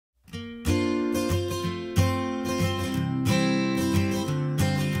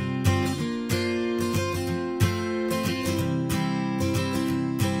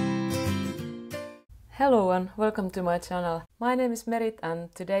Hello and welcome to my channel. My name is Merit and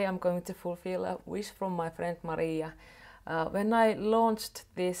today I'm going to fulfill a wish from my friend Maria. When I launched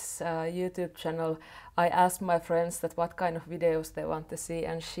this YouTube channel, I asked my friends that what kind of videos they want to see,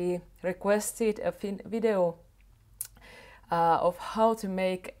 and she requested a video of how to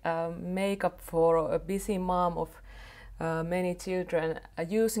make makeup for a busy mom of many children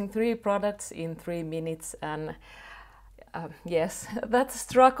using 3 products in 3 minutes. And yes, that's a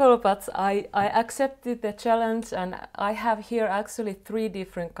struggle, but I accepted the challenge, and I have here actually 3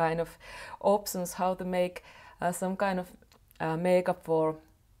 different kind of options how to make some kind of makeup for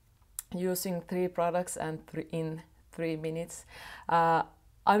using 3 products and in 3 minutes.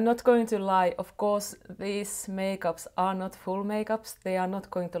 I'm not going to lie, of course these makeups are not full makeups, they are not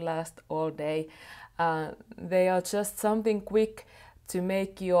going to last all day. They are just something quick to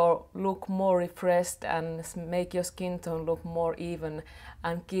make your look more refreshed and make your skin tone look more even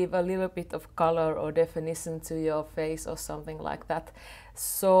and give a little bit of color or definition to your face or something like that.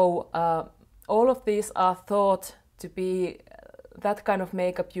 So all of these are thought to be that kind of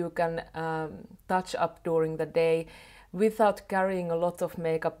makeup you can touch up during the day without carrying a lot of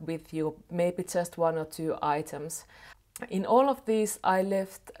makeup with you, maybe just 1 or 2 items. In all of these I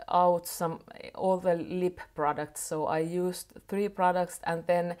left out all the lip products, so I used 3 products and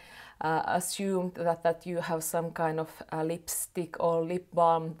then assumed that you have some kind of lipstick or lip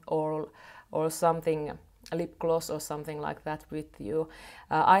balm or something, a lip gloss or something like that with you.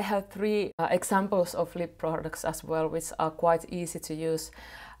 I have 3 examples of lip products as well, which are quite easy to use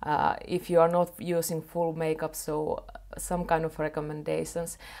if you are not using full makeup, so some kind of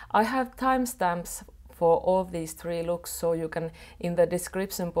recommendations. I have timestamps for all these 3 looks, so you can in the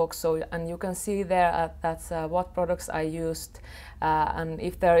description box, and you can see there that's what products I used, and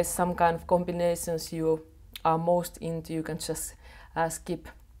if there is some kind of combinations you are most into, you can just skip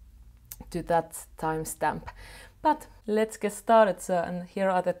to that timestamp. But let's get started. And here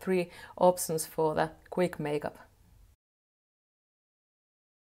are the 3 options for the quick makeup.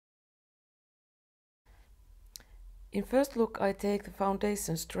 In first look I take the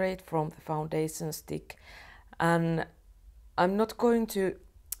foundation straight from the foundation stick, and I'm not going to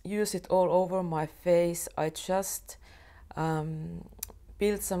use it all over my face. I just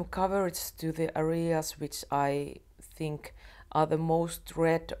build some coverage to the areas which I think are the most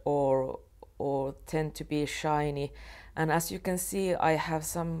red or tend to be shiny. And as you can see, I have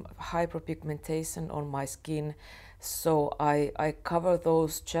some hyperpigmentation on my skin, so I cover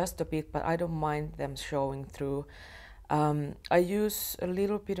those just a bit, but I don't mind them showing through. I use a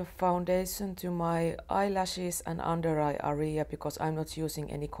little bit of foundation to my eyelashes and under eye area because I'm not using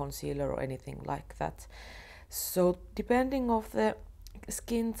any concealer or anything like that. So depending of the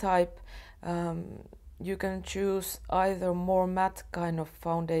skin type, you can choose either more matte kind of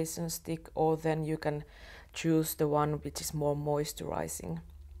foundation stick, or then you can choose the one which is more moisturizing.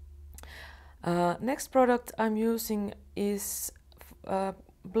 Next product I'm using is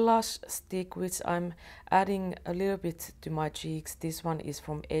blush stick, which I'm adding a little bit to my cheeks. This one is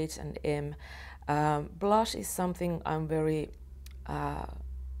from H&M. Blush is something I'm very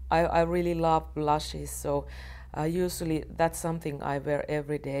I really love blushes, so usually that's something I wear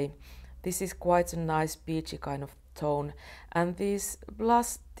every day. This is quite a nice peachy kind of tone, and these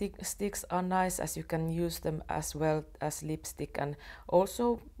blush sticks are nice as you can use them as well as lipstick, and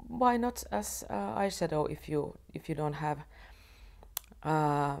also why not as eyeshadow if you don't have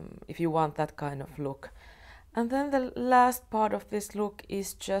if you want that kind of look. And then the last part of this look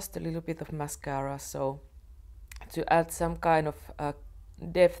is just a little bit of mascara, so to add some kind of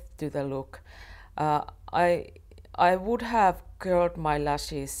depth to the look. I would have curled my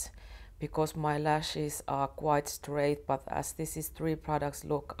lashes because my lashes are quite straight, but as this is 3 products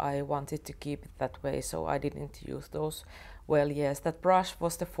look, I wanted to keep it that way, so I didn't use those. Well, yes, that brush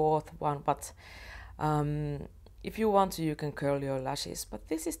was the 4th one, but if you want to, you can curl your lashes. But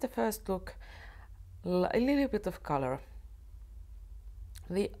this is the first look, a little bit of color.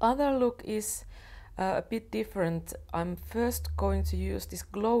 The other look is a bit different. I'm first going to use this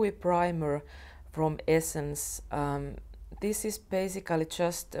Glowy primer from Essence. This is basically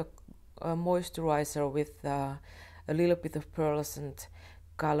just a moisturizer with a little bit of pearlescent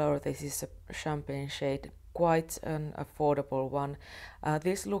color. This is a champagne shade, quite an affordable one.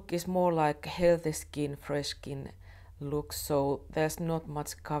 This look is more like healthy skin, fresh skin look, so there's not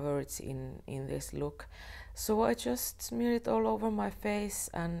much coverage in this look. So I just smear it all over my face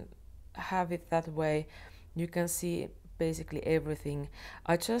and have it that way. You can see basically everything.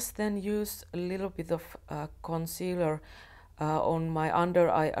 I just then use a little bit of concealer on my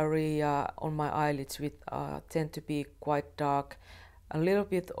under eye area, on my eyelids, which tend to be quite dark, a little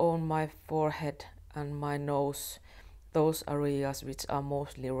bit on my forehead and my nose, those areas which are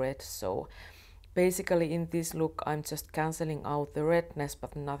mostly red. So basically in this look I'm just cancelling out the redness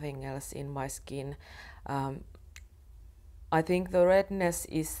but nothing else in my skin. I think the redness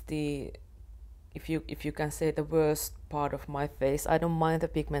is the, if you can say, the worst part of my face. I don't mind the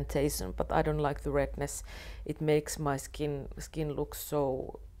pigmentation, but I don't like the redness. It makes my skin look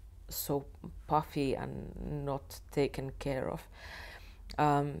so puffy and not taken care of.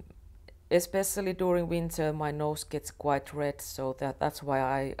 Especially during winter my nose gets quite red, so that's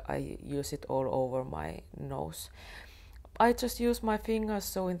why I use it all over my nose. I just use my fingers,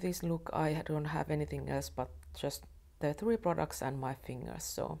 so in this look I don't have anything else but just the 3 products and my fingers.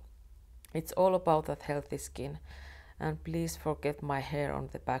 So it's all about that healthy skin. And please forget my hair on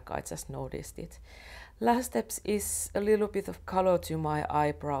the back, I just noticed it. Last steps is a little bit of color to my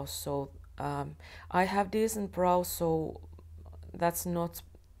eyebrows. So I have decent brows, so that's not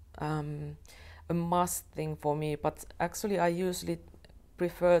a must thing for me, but actually I usually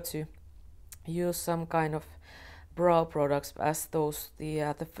prefer to use some kind of brow products, as those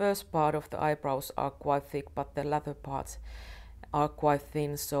the first part of the eyebrows are quite thick but the latter parts are quite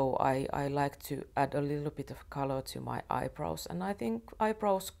thin, so I like to add a little bit of color to my eyebrows. And I think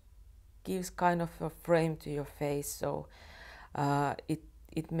eyebrows gives kind of a frame to your face, so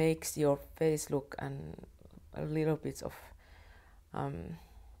it makes your face look a little bit of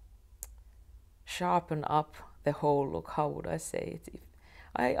sharpen up the whole look. How would I say it?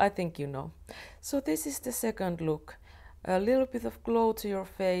 I think you know. So this is the second look. A little bit of glow to your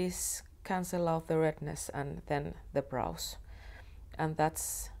face, cancel out the redness, and then the brows. And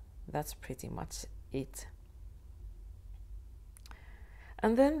that's pretty much it.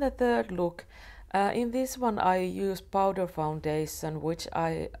 And then the third look. In this one I use powder foundation, which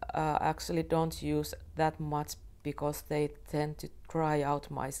I actually don't use that much because they tend to dry out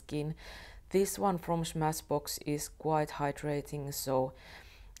my skin. This one from Smashbox is quite hydrating, so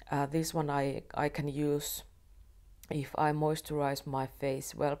this one I can use if I moisturize my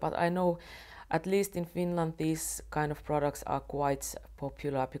face well. But I know at least in Finland these kind of products are quite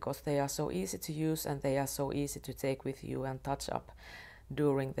popular because they are so easy to use and they are so easy to take with you and touch up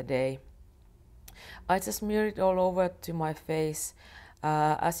during the day. I just smear it all over to my face.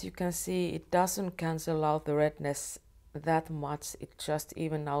 As you can see, it doesn't cancel out the redness that much, it just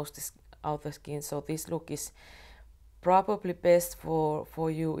even out the skin. So this look is probably best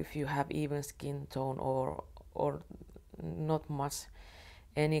for you if you have even skin tone or not much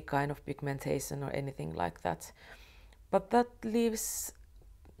any kind of pigmentation or anything like that. But that leaves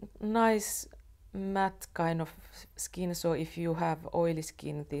nice matte kind of skin, so if you have oily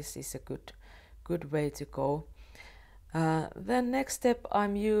skin this is a good way to go. Then next step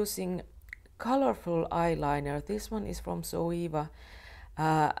I'm using colorful eyeliner. This one is from Zoeva.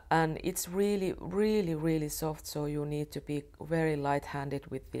 And it's really soft, so you need to be very light-handed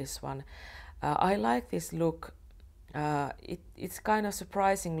with this one. I like this look. It's kind of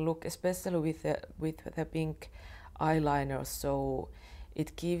surprising look, especially with the pink eyeliner, so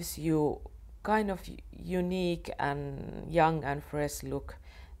it gives you kind of unique and young and fresh look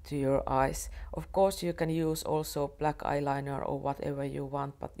to your eyes. Of course you can use also black eyeliner or whatever you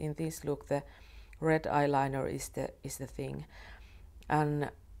want, but in this look the red eyeliner is the thing. And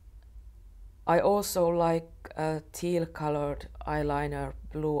I also like a teal colored eyeliner,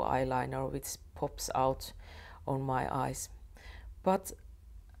 blue eyeliner, which pops out on my eyes. But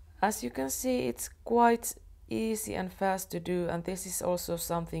as you can see, it's quite easy and fast to do, and this is also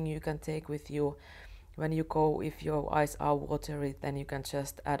something you can take with you when you go. If your eyes are watery, then you can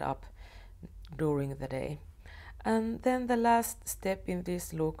just add up during the day. And then the last step in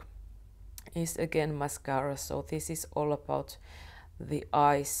this look is again mascara. So this is all about the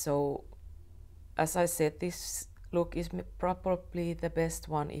eyes. So as I said, this look is probably the best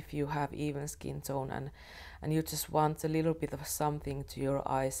one if you have even skin tone and you just want a little bit of something to your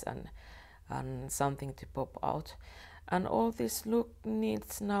eyes and something to pop out. And all this look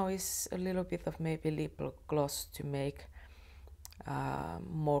needs now is a little bit of maybe lip gloss to make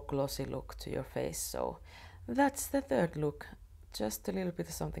more glossy look to your face. So that's the third look, just a little bit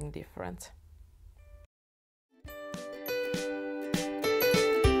of something different.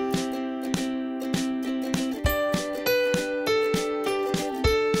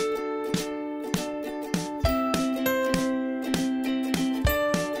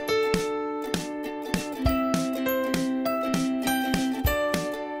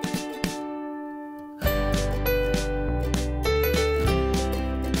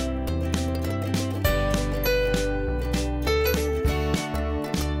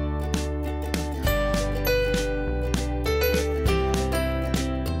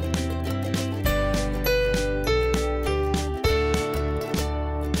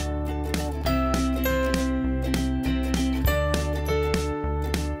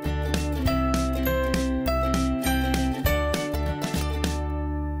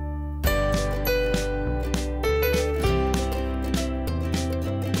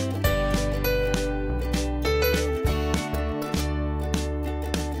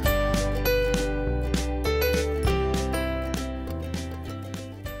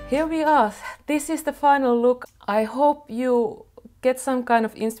 Here we are. This is the final look. I hope you get some kind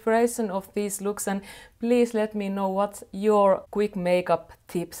of inspiration of these looks, and please let me know what your quick makeup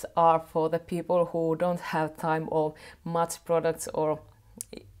tips are for the people who don't have time or much products, or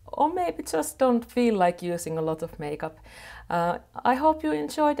maybe just don't feel like using a lot of makeup. I hope you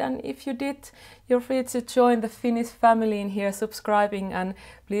enjoyed, and if you did, you're free to join the Finnish family in here, subscribing, and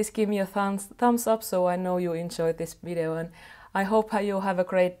please give me a thumbs up so I know you enjoyed this video. And I hope you have a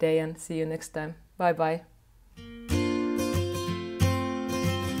great day, and see you next time. Bye bye.